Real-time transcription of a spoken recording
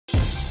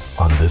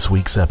on this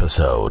week's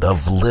episode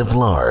of Live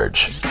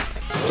Large.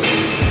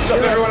 What's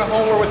up, everyone at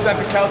home? We're with Ben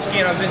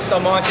Pikowski and I'm Vince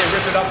Monte.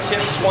 Rip It Up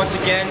tips once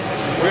again.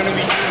 We're going to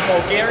be doing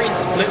Bulgarian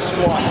split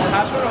squat.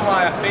 Perhaps one of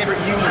my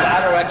favorite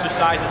unilateral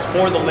exercises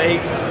for the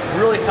legs.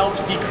 Really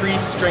helps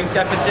decrease strength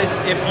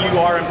deficits if you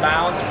are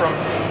imbalanced from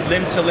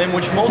limb to limb,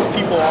 which most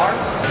people are.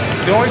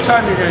 The only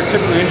time you're going to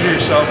typically injure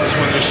yourself is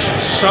when there's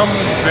some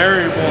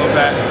variable of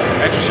that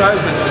exercise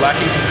that's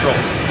lacking control.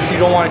 You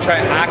don't want to try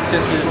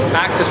access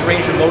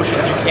range of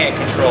motions you can't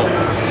control.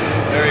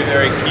 Very,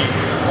 very key.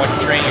 When you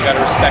train, you got to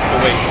respect the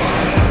weights.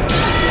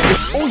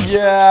 Oh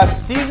yeah,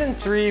 season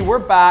 3, we're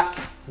back.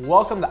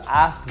 Welcome to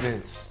Ask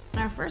Vince.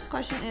 Our first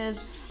question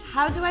is,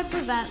 how do I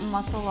prevent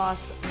muscle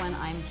loss when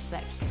I'm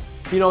sick?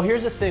 You know,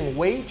 here's the thing,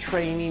 weight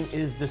training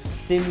is the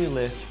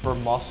stimulus for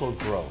muscle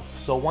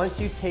growth. So once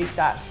you take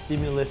that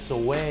stimulus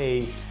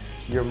away,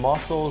 your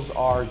muscles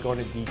are going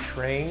to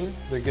detrain.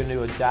 They're going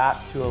to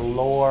adapt to a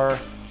lower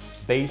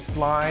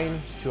baseline,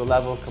 to a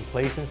level of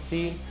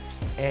complacency,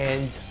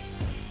 and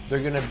they're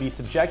going to be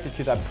subjected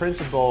to that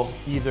principle,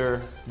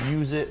 either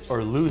use it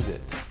or lose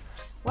it.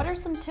 What are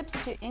some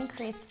tips to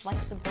increase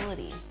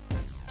flexibility?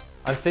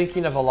 I'm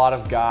thinking of a lot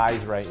of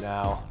guys right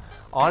now.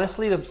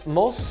 Honestly, the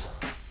most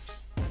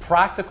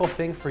practical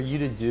thing for you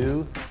to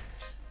do,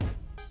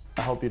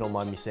 I hope you don't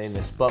mind me saying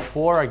this, but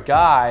for a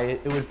guy,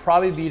 it would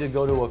probably be to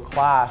go to a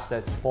class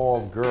that's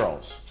full of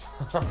girls.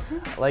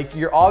 Like,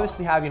 you're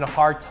obviously having a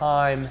hard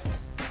time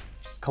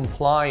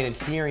complying,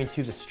 adhering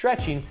to the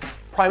stretching,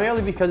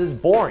 primarily because it's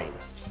boring.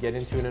 Get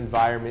into an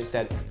environment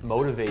that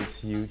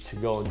motivates you to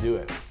go and do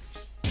it.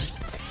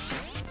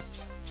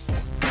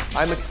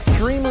 I'm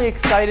extremely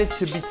excited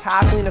to be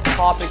tackling a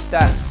topic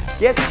that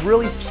gets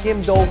really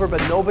skimmed over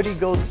but nobody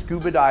goes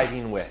scuba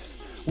diving with.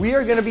 We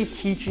are going to be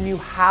teaching you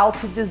how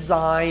to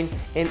design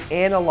and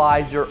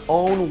analyze your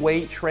own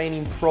weight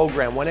training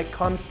program when it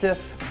comes to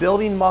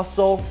building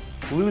muscle,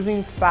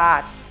 losing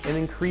fat, and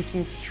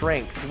increasing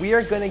strength. We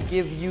are going to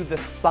give you the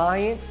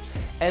science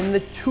and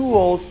the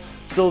tools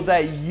so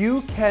that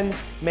you can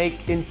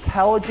make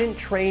intelligent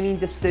training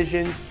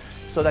decisions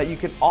so that you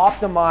can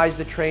optimize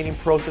the training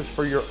process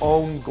for your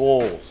own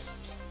goals.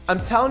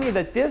 I'm telling you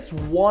that this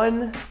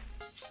one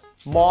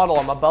model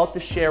I'm about to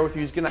share with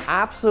you is going to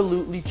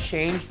absolutely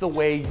change the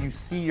way you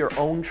see your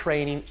own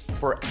training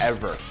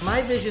forever.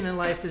 My vision in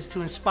life is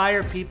to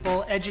inspire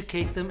people,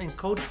 educate them, and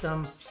coach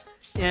them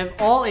in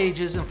all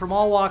ages and from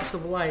all walks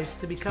of life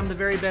to become the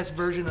very best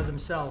version of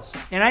themselves.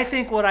 And I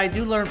think what I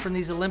do learn from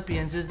these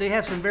Olympians is they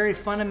have some very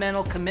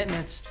fundamental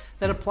commitments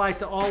that apply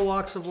to all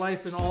walks of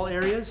life in all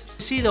areas.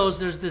 You see those,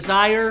 there's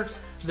desire,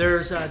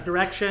 there's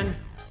direction,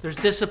 there's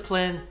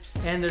discipline,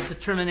 and there's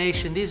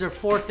determination. These are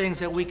 4 things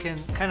that we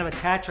can kind of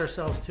attach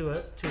ourselves to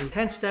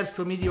 10 steps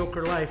to a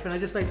mediocre life, and I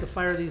just like to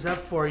fire these up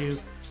for you.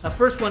 The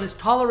first one is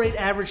tolerate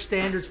average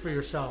standards for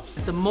yourself.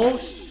 The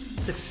most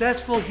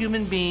successful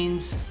human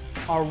beings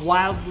are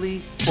wildly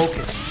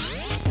focused.